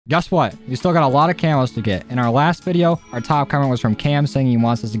guess what? We still got a lot of camos to get. In our last video, our top comment was from Cam saying he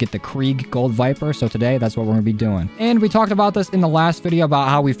wants us to get the Krig Gold Viper. So today, that's what we're going to be doing. And we talked about this in the last video about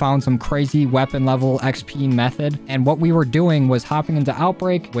how we found some crazy weapon level XP method. And what we were doing was hopping into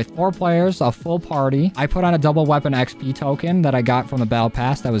Outbreak with 4 players, a full party. I put on a double weapon XP token that I got from the Battle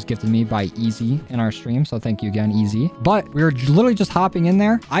Pass that was gifted me by Easy in our stream. So thank you again, Easy. But we were literally just hopping in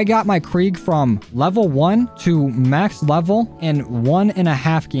there. I got my Krig from level 1 to max level in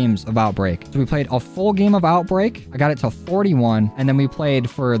 1.5 games of Outbreak. So we played a full game of Outbreak. I got it to 41. And then we played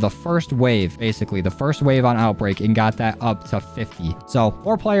for the first wave, basically the first wave on Outbreak, and got that up to 50. So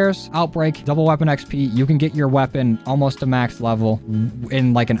 4 players, Outbreak, double weapon XP. You can get your weapon almost to max level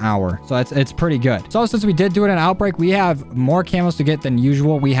in like an hour. So it's pretty good. So since we did do it in Outbreak, we have more camos to get than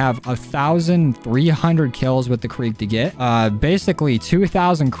usual. We have 1,300 kills with the Krig to get. Basically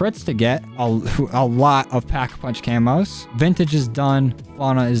 2,000 crits to get. A lot of Pack-a-Punch camos. Vintage is done.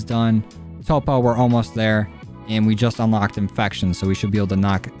 Fauna is done. Topo, we're almost there. And we just unlocked Infection, so we should be able to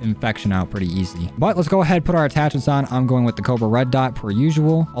knock Infection out pretty easy. But let's go ahead, put our attachments on. I'm going with the Cobra Red Dot per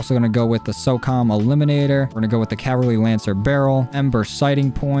usual. Also going to go with the SOCOM Eliminator. We're going to go with the Cavalry Lancer Barrel, Ember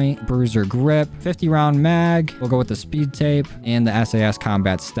Sighting Point, Bruiser Grip, 50-round mag. We'll go with the Speed Tape and the SAS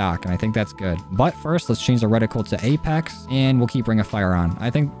Combat Stock, and I think that's good. But first, let's change the reticle to Apex, and we'll keep Ring of Fire on. I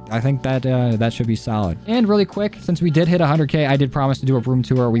think that should be solid. And really quick, since we did hit 100K, I did promise to do a room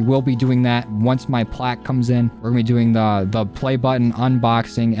tour. We will be doing that once my plaque comes in. We're going to be doing the play button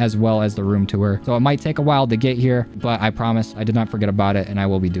unboxing as well as the room tour. So it might take a while to get here, but I promise I did not forget about it and I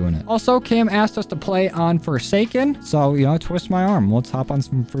will be doing it. Also, Cam asked us to play on Forsaken. So, you know, twist my arm. Let's hop on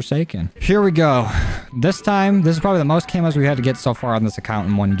some Forsaken. Here we go. This time, this is probably the most camos we had to get so far on this account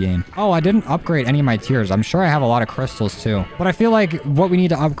in one game. Oh, I didn't upgrade any of my tiers. I'm sure I have a lot of crystals too. But I feel like what we need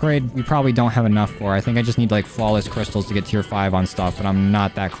to upgrade, we probably don't have enough for. I think I just need like flawless crystals to get tier 5 on stuff, and I'm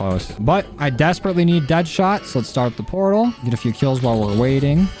not that close. But I desperately need Deadshot. So let's start the portal, get a few kills while we're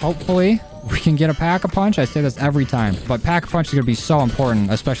waiting. Hopefully we can get a Pack-a-Punch. I say this every time, but Pack-a-Punch is going to be so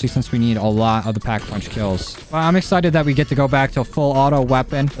important, especially since we need a lot of the Pack-a-Punch kills. But I'm excited that we get to go back to a full auto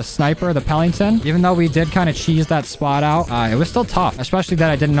weapon. The sniper, the Pellington, even though we did kind of cheese that spot out, it was still tough, especially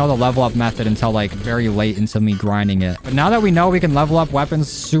that I didn't know the level up method until like very late into me grinding it. But now that we know we can level up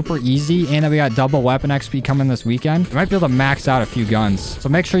weapons super easy and that we got double weapon XP coming this weekend, we might be able to max out a few guns. So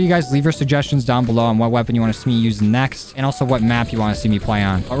make sure you guys leave your suggestions down below on what weapon you want to see me use next, and also what map you want to see me play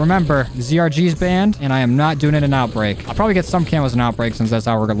on. But remember, ZRG's banned, and I am not doing it in Outbreak. I'll probably get some camos in Outbreak since that's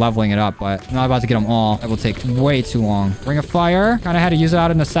how we're leveling it up, but I'm not about to get them all. That will take way too long. Ring of Fire. Kind of had to use it out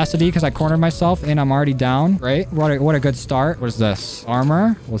of necessity because I cornered myself and I'm already down. Great. What a good start. What is this?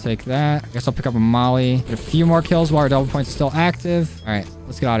 Armor. We'll take that. I guess I'll pick up a Molly. Get a few more kills while our double points is still active. All right.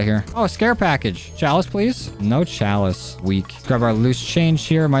 Let's get out of here. Oh, a scare package. Chalice, please. No chalice. Weak. Let's grab our loose change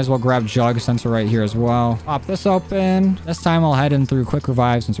here. Might as well grab Jug since we're right here as well. Pop this open. This time I'll head in through Quick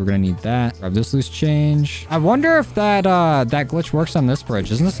Revive since we're going to need that. Grab this loose change. I wonder if that glitch works on this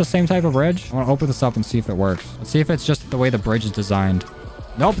bridge. Isn't this the same type of bridge? I want to open this up and see if it works. Let's see if it's just the way the bridge is designed.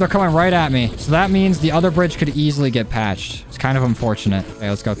 Nope, they're coming right at me. So that means the other bridge could easily get patched. It's kind of unfortunate. Okay,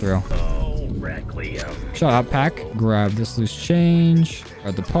 let's go through. Shut up, Pack. Grab this loose change.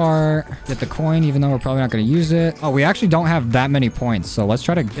 Grab the part. Get the coin, even though we're probably not going to use it. Oh, we actually don't have that many points, so let's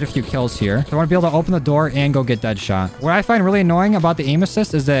try to get a few kills here. So I want to be able to open the door and go get Deadshot. What I find really annoying about the aim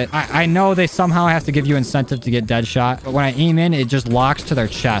assist is that I know they somehow have to give you incentive to get Deadshot, but when I aim in, it just locks to their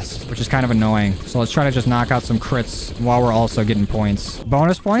chest, which is kind of annoying. So let's try to just knock out some crits while we're also getting points.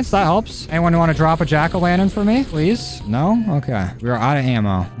 Bonus points, that helps. Anyone want to drop a jack-o'-lantern for me, please? No? Okay. We are out of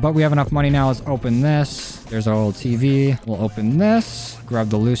ammo, but we have enough money now. Let's open this. There's our old TV. We'll open this. Grab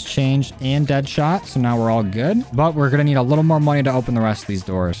the loose change and Deadshot. So now we're all good. But we're going to need a little more money to open the rest of these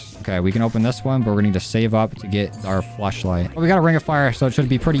doors. Okay, we can open this one, but we're going to need to save up to get our flashlight. But we got a Ring of Fire, so it should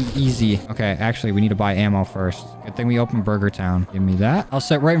be pretty easy. Okay, actually, we need to buy ammo first. Good thing we opened Burger Town. Give me that. I'll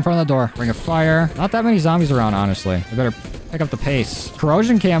sit right in front of the door. Ring of Fire. Not that many zombies around, honestly. We better pick up the pace.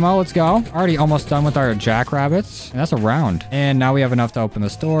 Corrosion camo, let's go. Already almost done with our jackrabbits. And that's a round. And now we have enough to open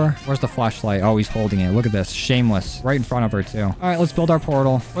this door. Where's the flashlight? Oh, he's holding it. Look at this. Shameless. Right in front of her, too. All right, let's build our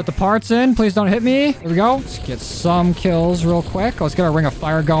portal. Put the parts in. Please don't hit me. There we go. Let's get some kills real quick. Let's get our Ring of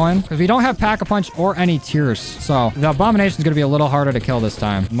Fire going. Because we don't have Pack-a-Punch or any tiers. So the Abomination's going to be a little harder to kill this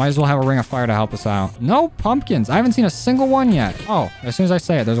time. Might as well have a Ring of Fire to help us out. No pumpkins. I haven't seen a single one yet. Oh, as soon as I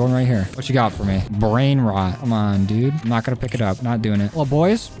say it, there's one right here. What you got for me? Brain rot. Come on, dude. I'm not going to pick it up. Not doing it. Well,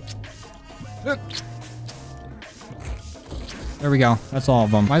 boys. There we go. That's all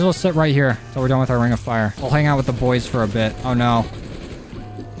of them. Might as well sit right here until we're done with our Ring of Fire. We'll hang out with the boys for a bit. Oh, no.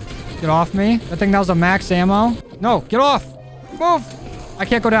 Get off me. I think that was a max ammo. No, get off. Move. I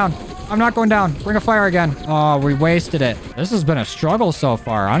can't go down. I'm not going down. Bring a fire again. Oh, we wasted it. This has been a struggle so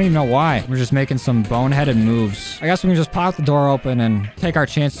far. I don't even know why. We're just making some boneheaded moves. I guess we can just pop the door open and take our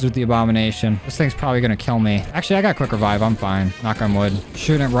chances with the abomination. This thing's probably gonna kill me. Actually, I got quick revive. I'm fine. Knock on wood.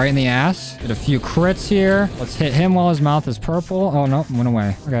 Shooting it right in the ass. Get a few crits here. Let's hit him while his mouth is purple. Oh, no. Went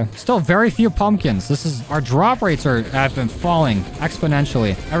away. Okay. Still very few pumpkins. Our drop rates have been falling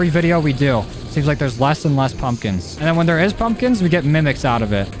exponentially. Every video we do. Seems like there's less and less pumpkins. And then when there is pumpkins, we get mimics out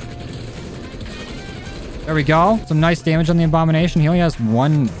of it. There we go. Some nice damage on the abomination. He only has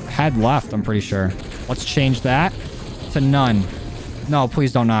one head left, I'm pretty sure. Let's change that to none. No,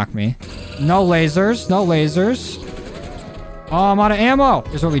 please don't knock me. No lasers. No lasers. Oh, I'm out of ammo.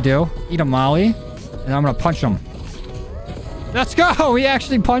 Here's what we do. Eat a molly. And I'm going to punch him. Let's go. We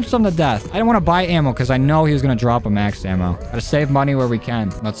actually punched him to death. I didn't want to buy ammo because I know he was going to drop a max ammo. Gotta save money where we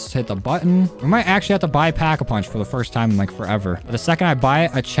can. Let's hit the button. We might actually have to buy Pack-a-Punch for the first time in like forever. But the second I buy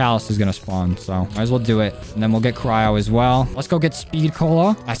it, a chalice is going to spawn. So might as well do it. And then we'll get cryo as well. Let's go get speed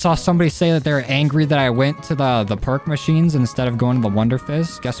cola. I saw somebody say that they're angry that I went to the perk machines instead of going to the Wonder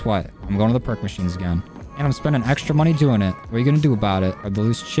Fizz. Guess what? I'm going to the perk machines again. And I'm spending extra money doing it. What are you going to do about it? Grab the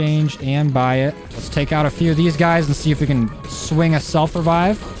loose change and buy it. Let's take out a few of these guys and see if we can swing a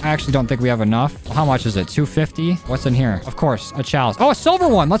self-revive. I actually don't think we have enough. Well, how much is it? 250? What's in here? Of course, a chalice. Oh, a silver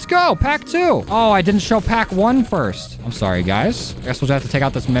one. Let's go. Pack 2. Oh, I didn't show pack 1 first. I'm sorry, guys. I guess we'll just have to take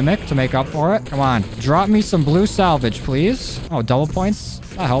out this mimic to make up for it. Come on. Drop me some blue salvage, please. Oh, double points.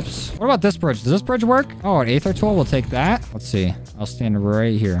 That helps. What about this bridge? Does this bridge work? Oh, an Aether tool. We'll take that. Let's see. I'll stand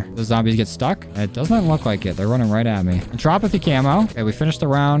right here. The zombies get stuck? It does not look like it. They're running right at me. Entropathy camo. Okay, we finished the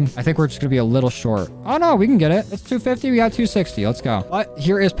round. I think we're just going to be a little short. Oh, no. We can get it. It's 250. We got 260. Let's go. But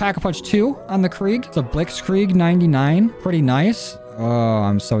here is Pack-a-Punch 2 on the Krig. It's a Blitzkrieg 99. Pretty nice. Oh,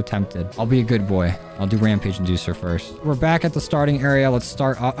 I'm so tempted. I'll be a good boy. I'll do Rampage Inducer first. We're back at the starting area. Let's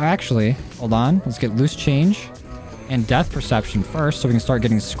start. Actually, hold on. Let's get loose change and death perception first so we can start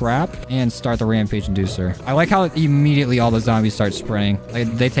getting scrap and start the Rampage Inducer. I like how immediately all the zombies start sprinting.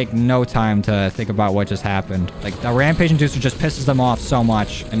 Like, they take no time to think about what just happened. Like, the Rampage Inducer just pisses them off so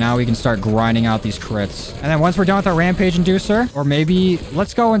much. And now we can start grinding out these crits. And then once we're done with our Rampage Inducer, or maybe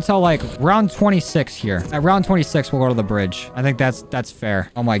let's go until like round 26 here. At round 26, we'll go to the bridge. I think that's fair.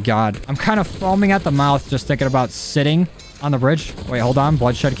 Oh my God. I'm kind of foaming at the mouth just thinking about sitting on the bridge. Wait, hold on.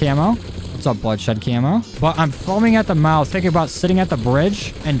 Bloodshed camo. What's up, bloodshed camo? But I'm foaming at the mouth, thinking about sitting at the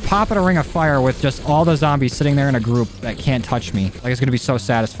bridge and popping a ring of fire with just all the zombies sitting there in a group that can't touch me. Like, it's gonna be so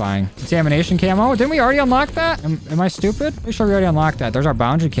satisfying. Examination camo. Didn't we already unlock that? Am I stupid? Pretty sure we already unlocked that. There's our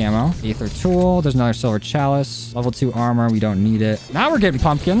boundary camo. Aether tool. There's another silver chalice. Level 2 armor. We don't need it. Now we're getting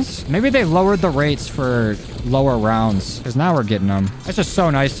pumpkins. Maybe they lowered the rates for lower rounds because now we're getting them. It's just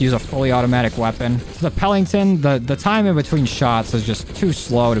so nice to use a fully automatic weapon. The Pellington, the time in between shots is just too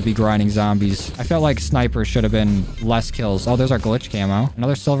slow to be grinding zombies. I felt like snipers should have been less kills. Oh, there's our glitch camo.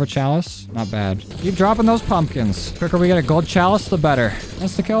 Another silver chalice. Not bad. Keep dropping those pumpkins. The quicker we get a gold chalice, the better.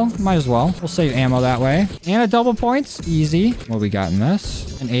 Insta-kill? Might as well. We'll save ammo that way. And a double points. Easy. What we got in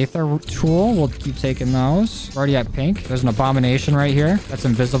this? An Aether tool. We'll keep taking those. We're already at pink. There's an abomination right here. That's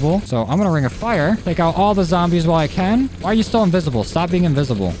invisible. So I'm gonna ring a fire. Take out all the zombies while I can. Why are you still invisible? Stop being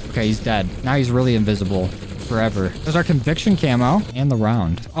invisible. Okay, he's dead. Now he's really invisible. Forever. There's our conviction camo and the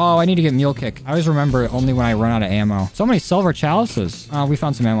round. Oh, I need to get mule kick. I always remember it only when I run out of ammo. So many silver chalices. Oh, we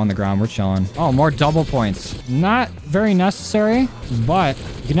found some ammo on the ground. We're chilling. Oh, more double points. Not very necessary, but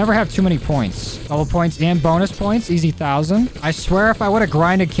you can never have too many points. Double points and bonus points. Easy 1,000. I swear if I would have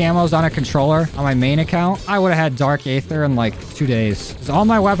grinded camos on a controller on my main account, I would have had Dark Aether in like 2 days. Because all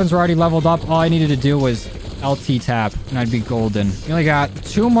my weapons were already leveled up. All I needed to do was LT tap and I'd be golden. We only got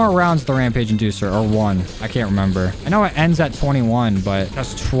 2 more rounds of the Rampage Inducer, or 1. I can't remember. I know it ends at 21, but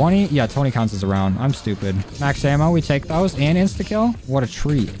that's 20. Yeah, 20 counts as a round. I'm stupid. Max ammo, we take those and insta-kill. What a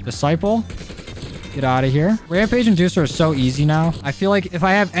treat. Disciple. Get out of here. Rampage Inducer is so easy now. I feel like if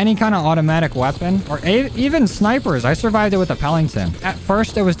I have any kind of automatic weapon, or even snipers, I survived it with a Pellington. At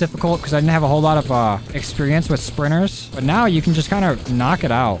first, it was difficult because I didn't have a whole lot of experience with sprinters. But now you can just kind of knock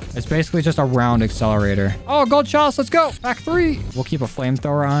it out. It's basically just a round accelerator. Oh, gold chalice. Let's go. Pack 3. We'll keep a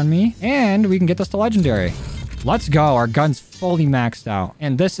flamethrower on me. And we can get this to legendary. Let's go. Our gun's fully maxed out.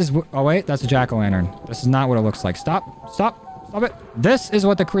 And this is... Oh, wait. That's a jack-o'-lantern. This is not what it looks like. Stop. Stop. Stop it. This is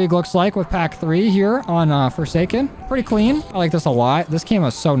what the Krig looks like with pack 3 here on Forsaken. Pretty clean. I like this a lot. This camo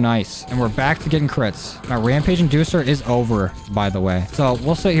is so nice. And we're back to getting crits. My Rampage Inducer is over, by the way. So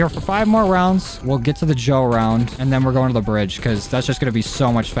we'll sit here for 5 more rounds. We'll get to the Joe round. And then we're going to the bridge because that's just going to be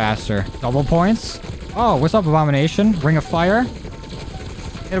so much faster. Double points. Oh, what's up, Abomination? Ring of Fire.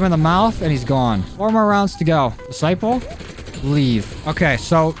 Hit him in the mouth and he's gone. 4 more rounds to go. Disciple. leave. Okay,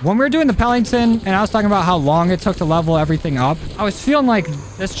 so when we were doing the Pellington and I was talking about how long it took to level everything up, I was feeling like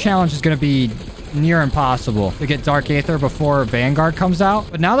this challenge is going to be near impossible to get Dark Aether before Vanguard comes out.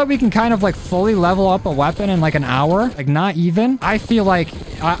 But now that we can kind of like fully level up a weapon in like an hour, like not even, I feel like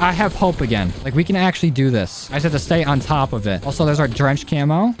I have hope again. Like we can actually do this. I just have to stay on top of it. Also, there's our Drench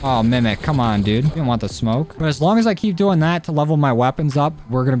camo. Oh, Mimic, come on, dude. We don't want the smoke. But as long as I keep doing that to level my weapons up,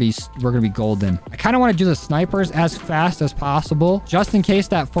 we're gonna be golden. I kind of want to do the snipers as fast as possible, just in case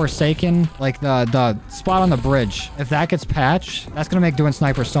that Forsaken, like the spot on the bridge, if that gets patched, that's gonna make doing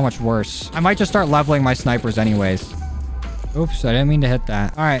snipers so much worse. I might just start leveling my snipers anyways. Oops, I didn't mean to hit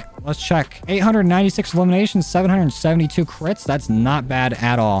that. All right, let's check. 896 eliminations, 772 crits. That's not bad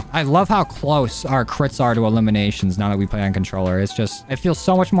at all. I love how close our crits are to eliminations now that we play on controller. It's just, it feels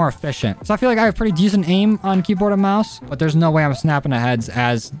so much more efficient. So I feel like I have pretty decent aim on keyboard and mouse, but there's no way I'm snapping the heads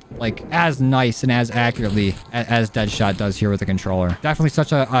as nice and as accurately as Deadshot does here with the controller. Definitely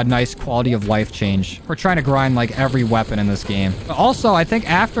such a nice quality of life change. We're trying to grind like every weapon in this game. But also, I think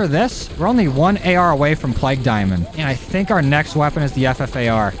after this, we're only one AR away from Plague Diamond. And I think our next weapon is the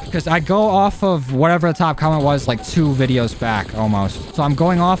FFAR. Because I go off of whatever the top comment was like 2 videos back almost. So I'm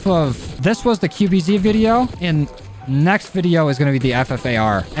going off of, this was the QBZ video, and next video is going to be the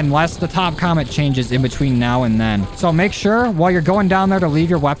FFAR, unless the top comment changes in between now and then. So make sure while you're going down there to leave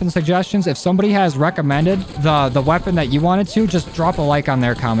your weapon suggestions, if somebody has recommended the weapon that you wanted to, just drop a like on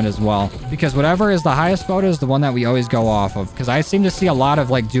their comment as well, because whatever is the highest vote is the one that we always go off of, because I seem to see a lot of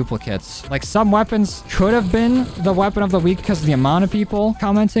like duplicates. Like some weapons could have been the weapon of the week because of the amount of people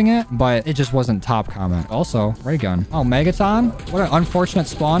commenting it, but it just wasn't top comment. Also, ray gun. Oh, Megaton, what an unfortunate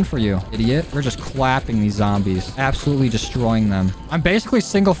spawn for you, idiot. We're just clapping these zombies, absolutely destroying them. I'm basically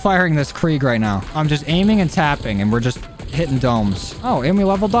single firing this Krig right now. I'm just aiming and tapping, and we're just hitting domes. Oh, and we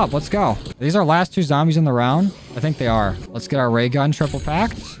leveled up. Let's go. Are these our last 2 zombies in the round? I think they are. Let's get our ray gun triple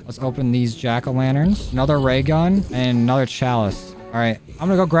packed. Let's open these jack-o'-lanterns. Another ray gun and another chalice. All right, I'm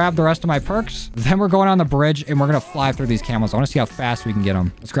gonna go grab the rest of my perks. Then we're going on the bridge and we're gonna fly through these camels. I wanna see how fast we can get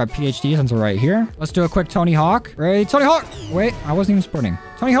them. Let's grab PhD since we're right here. Let's do a quick Tony Hawk. Ready? Tony Hawk! Wait, I wasn't even sprinting.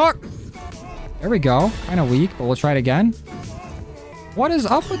 Tony Hawk! There we go. Kind of weak, but we'll try it again. What is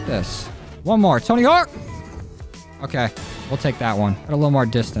up with this? One more. Tony Hawk! Okay, we'll take that one. Got a little more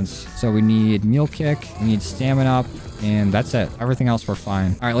distance. So we need Mule Kick, we need Stamina Up, and that's it. Everything else we're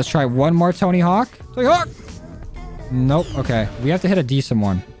fine. All right, let's try one more Tony Hawk. Tony Hawk! Nope. Okay, we have to hit a decent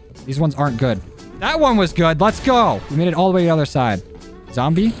one. These ones aren't good. That one was good. Let's go. We made it all the way to the other side.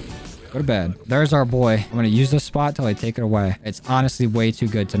 Zombie? Go to bed. There's our boy. I'm going to use this spot till I take it away. It's honestly way too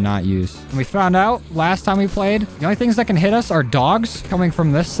good to not use. And we found out last time we played, the only things that can hit us are dogs coming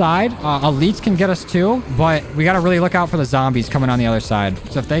from this side. Elites can get us too, but we got to really look out for the zombies coming on the other side.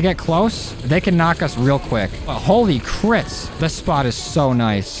 So if they get close, they can knock us real quick. But holy crits. This spot is so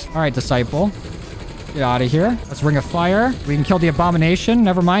nice. All right, Disciple. Get out of here. Let's Ring of Fire. We can kill the Abomination.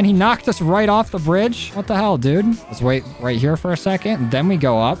 Never mind. He knocked us right off the bridge. What the hell, dude? Let's wait right here for a second. And then we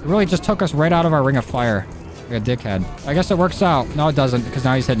go up. It really just took us right out of our Ring of Fire. Like a dickhead. I guess it works out. No, it doesn't, because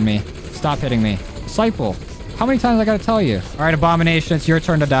now he's hitting me. Stop hitting me. Disciple. How many times I gotta tell you? All right, Abomination. It's your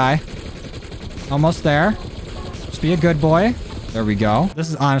turn to die. Almost there. Just be a good boy. There we go. This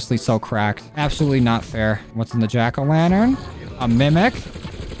is honestly so cracked. Absolutely not fair. What's in the jack-o'-lantern? A Mimic.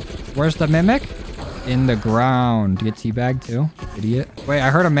 Where's the Mimic? In the ground. You get teabagged too? Idiot. Wait,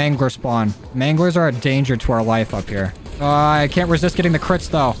 I heard a Mangler spawn. Manglers are a danger to our life up here. I can't resist getting the crits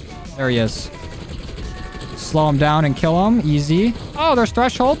though. There he is. Slow him down and kill him. Easy. Oh, there's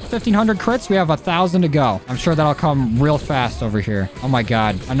threshold. 1,500 crits. We have 1,000 to go. I'm sure that'll come real fast over here. Oh my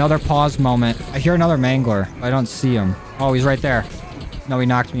god. Another pause moment. I hear another Mangler. I don't see him. Oh, he's right there. No, he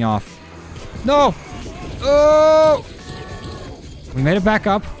knocked me off. No! Oh! We made it back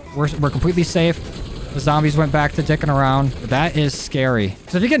up. We're completely safe. The zombies went back to dicking around. That is scary.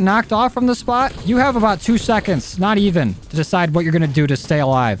 So if you get knocked off from the spot, you have about 2 seconds, not even, to decide what you're going to do to stay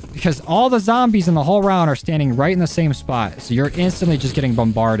alive. Because all the zombies in the whole round are standing right in the same spot. So you're instantly just getting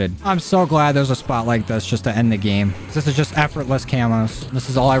bombarded. I'm so glad there's a spot like this just to end the game. This is just effortless camos. This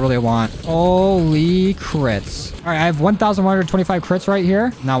is all I really want. Holy crits. All right, I have 1,125 crits right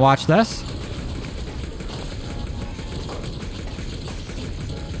here. Now watch this.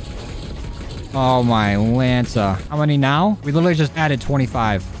 Oh my Lanza. How many now? We literally just added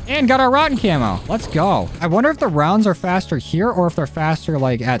 25. And got our rotten camo. Let's go. I wonder if the rounds are faster here or if they're faster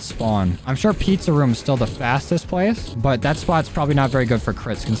like at spawn. I'm sure Pizza Room is still the fastest place, but that spot's probably not very good for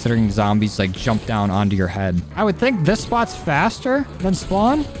crits considering zombies like jump down onto your head. I would think this spot's faster than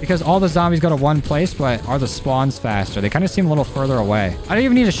spawn because all the zombies go to one place, but are the spawns faster? They kind of seem a little further away. I don't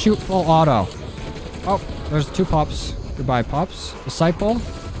even need to shoot full auto. Oh, there's 2 pups. Goodbye, pups. Disciple,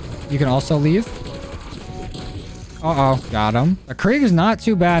 you can also leave. Uh-oh, got him. The Krig is not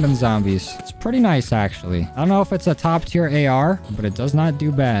too bad in zombies. It's pretty nice, actually. I don't know if it's a top tier AR, but it does not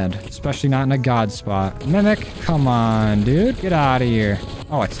do bad, especially not in a god spot. Mimic, come on, dude. Get out of here.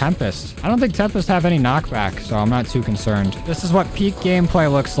 Oh, a Tempest. I don't think Tempest have any knockback, so I'm not too concerned. This is what peak gameplay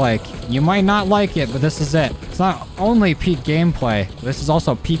looks like. You might not like it, but this is it. It's not only peak gameplay, but this is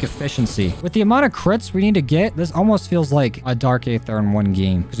also peak efficiency. With the amount of crits we need to get, this almost feels like a Dark Aether in one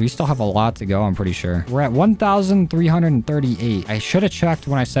game, because we still have a lot to go, I'm pretty sure. We're at 1,338. I should have checked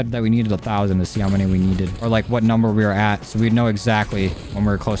when I said that we needed 1,000 to see how many we needed, or like what number we were at, so we'd know exactly when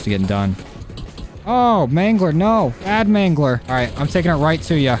we were close to getting done. Oh, Mangler, no. Bad Mangler. All right, I'm taking it right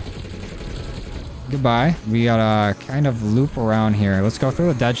to you. Goodbye. We gotta kind of loop around here. Let's go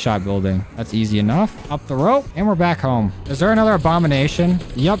through the Deadshot building. That's easy enough. Up the rope, and we're back home. Is there another abomination?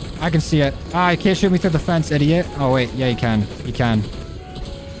 Yep, I can see it. Ah, you can't shoot me through the fence, idiot. Oh, wait. Yeah, you can. You can.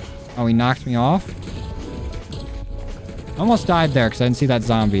 Oh, he knocked me off. Almost died there because I didn't see that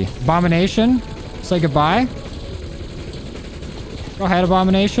zombie. Abomination, say goodbye. Go ahead,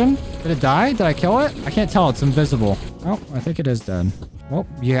 Abomination. Did it die? Did I kill it? I can't tell. It's invisible. Oh, I think it is dead. Well,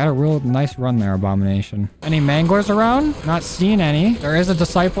 you had a real nice run there, Abomination. Any Manglers around? Not seeing any. There is a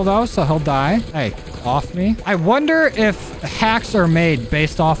Disciple, though, so he'll die. Hey, off me. I wonder if hacks are made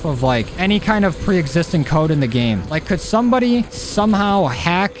based off of, like, any kind of pre-existing code in the game. Like, could somebody somehow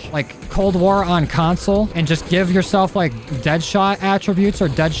hack, like, Cold War on console and just give yourself, like, Deadshot attributes or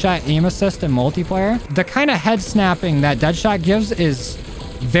Deadshot aim assist in multiplayer? The kind of head snapping that Deadshot gives is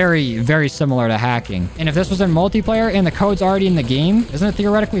very, very similar to hacking. And if this was in multiplayer and the code's already in the game, isn't it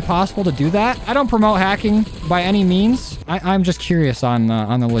theoretically possible to do that? I don't promote hacking by any means. I'm just curious on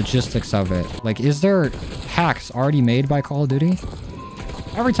the logistics of it. Like, is there hacks already made by Call of Duty?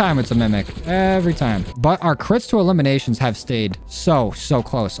 Every time it's a Mimic. Every time. But our crits to eliminations have stayed so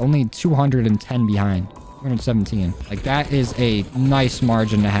close. Only 210 behind. 217. Like, that is a nice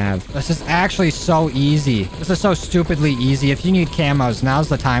margin to have. This is actually so easy. This is so stupidly easy. If you need camos, now's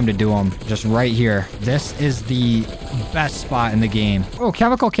the time to do them. Just right here. This is the best spot in the game. Oh,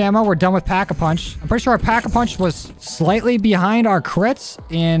 chemical camo. We're done with Pack-a-Punch. I'm pretty sure our Pack-a-Punch was slightly behind our crits,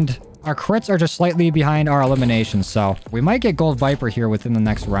 and our crits are just slightly behind our eliminations. So we might get Gold Viper here within the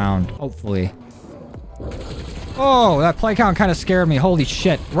next round. Hopefully. Oh, that play count kind of scared me. Holy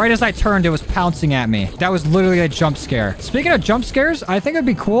shit. Right as I turned, it was pouncing at me. That was literally a jump scare. Speaking of jump scares, I think it'd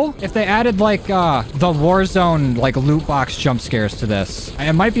be cool if they added, like, the Warzone, like, loot box jump scares to this.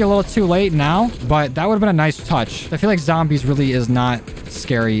 It might be a little too late now, but that would have been a nice touch. I feel like zombies really is not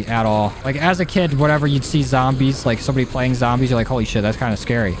scary at all. Like, as a kid, whatever, you'd see zombies, like, somebody playing zombies, you're like, holy shit, that's kind of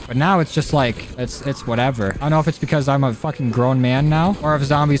scary. But now it's just like, it's whatever. I don't know if it's because I'm a fucking grown man now, or if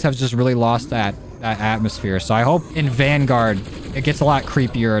zombies have just really lost that atmosphere. So I hope in Vanguard it gets a lot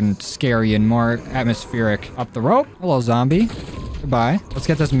creepier and scary and more atmospheric. Up the rope. Hello, zombie. Goodbye. Let's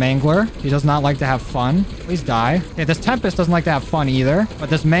get this Mangler. He does not like to have fun. Please die. Okay, this Tempest doesn't like to have fun either, but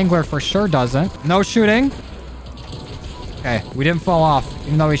this Mangler for sure doesn't. No shooting. Okay, we didn't fall off,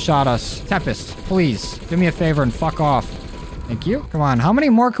 even though he shot us. Tempest, please do me a favor and fuck off. Thank you. Come on, how many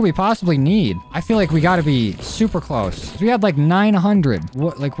more could we possibly need? I feel like we gotta be super close. We had like 900.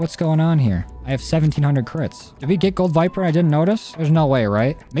 What's going on here? I have 1,700 crits. Did we get Gold Viper? I didn't notice. There's no way,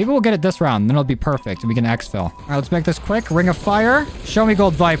 right? Maybe we'll get it this round, then it'll be perfect and we can exfil. All right, let's make this quick. Ring of Fire. Show me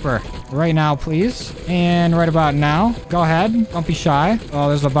Gold Viper. Right now, please. And right about now. Go ahead. Don't be shy. Oh,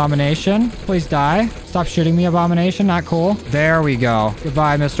 there's Abomination. Please die. Stop shooting me, Abomination. Not cool. There we go.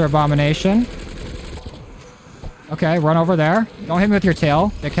 Goodbye, Mr. Abomination. Okay, run over there. Don't hit me with your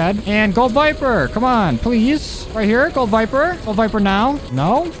tail, dickhead. And Gold Viper, come on, please. Right here, Gold Viper. Gold Viper now.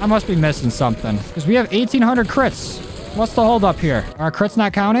 No? I must be missing something. Because we have 1,800 crits. What's the hold up here? Are crits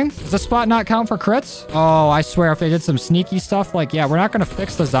not counting? Does this spot not count for crits? Oh, I swear if they did some sneaky stuff, like, yeah, we're not going to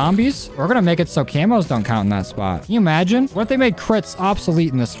fix the zombies. We're going to make it so camos don't count in that spot. Can you imagine? What if they made crits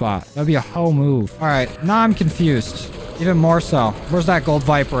obsolete in this spot? That'd be a whole move. All right, now I'm confused. Even more so. Where's that Gold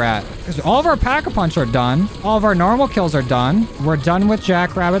Viper at? Because all of our Pack-a-Punch are done. All of our normal kills are done. We're done with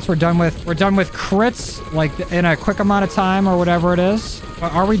Jackrabbits. We're done with crits, like, in a quick amount of time or whatever it is.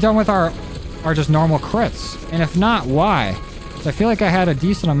 But are we done with our just normal crits? And if not, why? Because I feel like I had a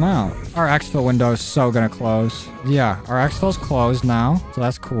decent amount. Our exfil window is so gonna close. Yeah, our exfil's closed now, so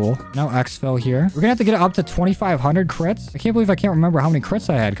that's cool. No exfil here. We're gonna have to get it up to 2,500 crits. I can't believe I can't remember how many crits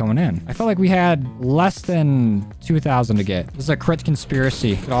I had coming in. I felt like we had less than 2,000 to get. This is a crit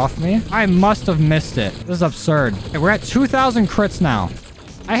conspiracy. Get off me. I must have missed it. This is absurd. Okay, we're at 2,000 crits now.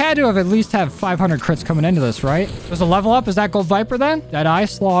 I had to have at least have 500 crits coming into this, right? There's a level up. Is that Gold Viper then? Deadeye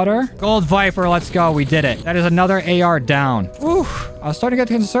Slaughter. Gold Viper, let's go. We did it. That is another AR down. Whew. I was starting to get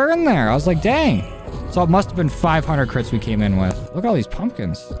concerned there. I was like, dang. So it must have been 500 crits we came in with. Look at all these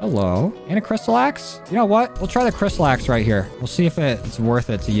pumpkins. Hello. And a crystal axe? You know what? We'll try the crystal axe right here. We'll see if it's worth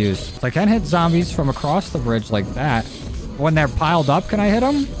it to use. So I can hit zombies from across the bridge like that. But when they're piled up, can I hit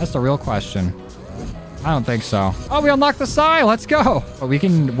them? That's the real question. I don't think so. Oh, we unlocked the Psy. Let's go. But we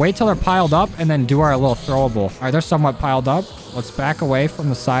can wait till they're piled up and then do our little throwable. All right, they're somewhat piled up. Let's back away from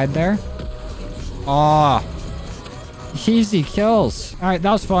the side there. Oh, easy kills. All right,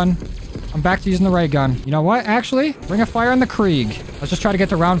 that was fun. I'm back to using the ray gun. You know what? Actually, Ring of Fire on the Krig. Let's just try to get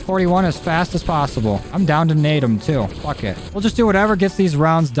to round 41 as fast as possible. I'm down to nade them too. Fuck it. We'll just do whatever gets these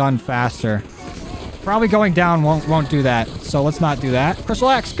rounds done faster. Probably going down won't do that. So let's not do that. Crystal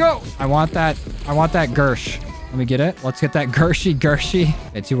Axe, go! I want that Gersh. Let me get it. Let's get that Gershie.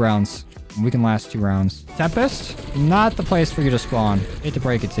 Okay, 2 rounds. We can last 2 rounds. Tempest, not the place for you to spawn. Hate to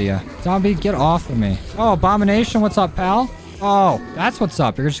break it to you. Zombie, get off of me. Oh, Abomination, what's up, pal? Oh, that's what's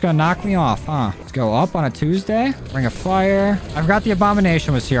up. You're just gonna knock me off, huh? Let's go up on a Tuesday. Ring of Fire. I forgot the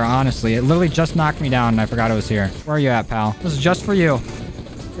Abomination was here, honestly. It literally just knocked me down and I forgot it was here. Where are you at, pal? This is just for you.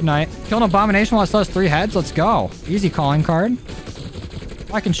 Good night. Kill an Abomination while it still has 3 heads? Let's go. Easy calling card.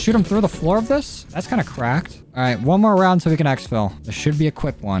 Oh, I can shoot him through the floor of this? That's kind of cracked. All right, 1 more round so we can exfil. This should be a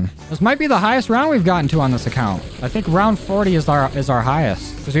quick one. This might be the highest round we've gotten to on this account. I think round 40 is our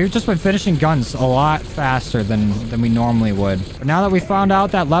highest. Because we've just been finishing guns a lot faster than we normally would. But now that we found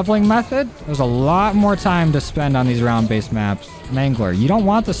out that leveling method, there's a lot more time to spend on these round-based maps. Mangler, you don't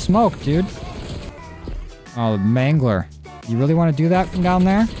want the smoke, dude. Oh, Mangler. You really want to do that from down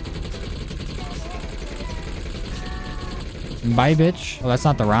there? Bye, bitch. Oh, that's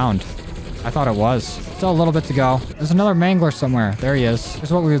not the round. I thought it was. Still a little bit to go. There's another Mangler somewhere. There he is.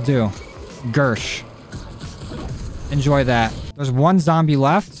 Here's what we'll do. Gersh. Enjoy that. There's 1 zombie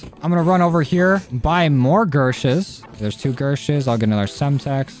left. I'm gonna run over here, buy more Gershes. There's 2 Gershes. I'll get another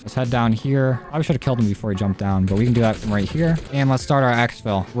Semtex. Let's head down here. I should have killed him before he jumped down, but we can do that from right here. And let's start our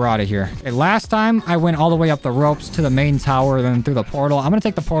exfil. We're out of here. Okay, last time I went all the way up the ropes to the main tower, then through the portal. I'm gonna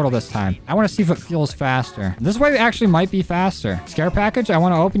take the portal this time. I want to see if it feels faster. This way actually might be faster. Scare package, I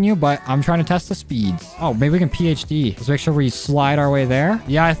want to open you, but I'm trying to test the speeds. Oh, maybe we can PhD. Let's make sure we slide our way there.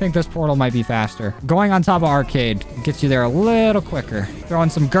 Yeah, I think this portal might be faster. Going on top of arcade gets you there a little quicker.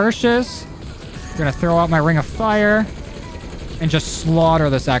 Throwing some Gershes. Gonna throw out my Ring of Fire and just slaughter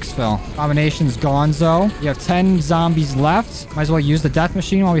this exfil. Abomination's gonzo. You have 10 zombies left. Might as well use the death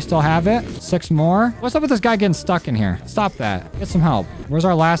machine while we still have it. 6 more. What's up with this guy getting stuck in here? Stop that. Get some help. Where's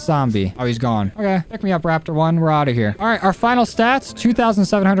our last zombie? Oh, he's gone. Okay, pick me up, Raptor 1. We're out of here. All right, our final stats.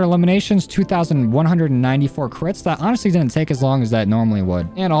 2,700 eliminations, 2,194 crits. That honestly didn't take as long as that normally would.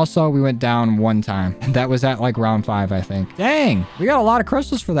 And also, we went down 1 time. That was at like round 5, I think. Dang, we got a lot of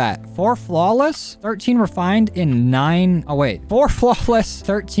crystals for that. 4 flawless, 13 refined, and 9... Oh, wait. 4 flawless,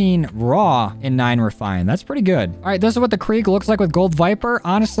 13 raw, and 9 refined. That's pretty good. All right, this is what the Krig looks like with Gold Viper.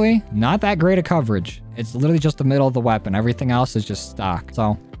 Honestly, not that great a coverage. It's literally just the middle of the weapon. Everything else is just stock.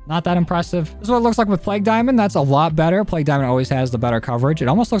 So, not that impressive. This is what it looks like with Plague Diamond. That's a lot better. Plague Diamond always has the better coverage. It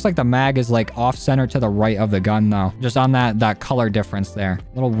almost looks like the mag is like off-center to the right of the gun, though. Just on that color difference there.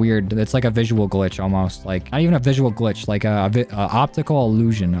 A little weird. It's like a visual glitch almost. Like, not even a visual glitch, like a optical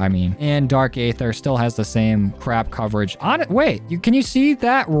illusion, I mean. And Dark Aether still has the same crap coverage. On it. Wait, can you see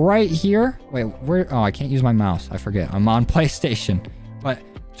that right here? Wait, where? Oh, I can't use my mouse. I forget. I'm on PlayStation. But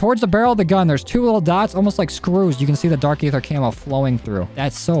towards the barrel of the gun, there's 2 little dots, almost like screws. You can see the Dark Aether camo flowing through.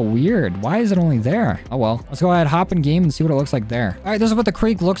 That's so weird. Why is it only there? Oh, well. Let's go ahead, hop in game and see what it looks like there. All right, this is what the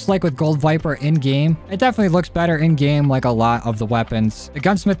Krig looks like with Gold Viper in game. It definitely looks better in game, like a lot of the weapons. The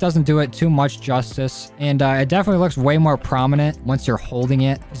gunsmith doesn't do it too much justice, and it definitely looks way more prominent once you're holding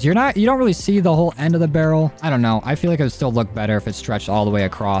it. 'Cause you don't really see the whole end of the barrel. I don't know. I feel like it would still look better if it stretched all the way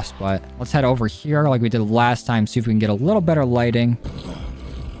across, but let's head over here like we did last time, see if we can get a little better lighting.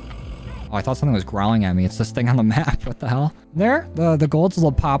 Oh, I thought something was growling at me. It's this thing on the map. What the hell? There, the gold's a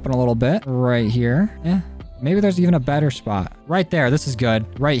little popping a little bit. Right here. Yeah. Maybe there's even a better spot. Right there. This is good.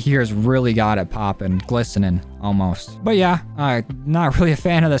 Right here has really got it popping, glistening almost. But yeah, not really a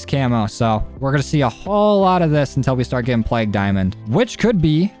fan of this camo. So we're going to see a whole lot of this until we start getting Plague Diamond, which could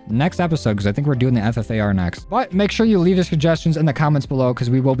be next episode because I think we're doing the FFAR next. But make sure you leave your suggestions in the comments below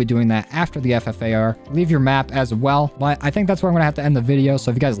because we will be doing that after the FFAR. Leave your map as well. But I think that's where I'm going to have to end the video. So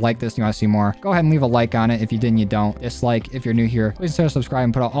if you guys like this and you want to see more, go ahead and leave a like on it. If you didn't, you don't. Dislike if you're new here. Please consider subscribing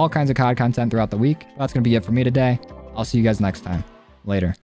and put out all kinds of COD content throughout the week. That's going to be it for me today. I'll see you guys next time. Later.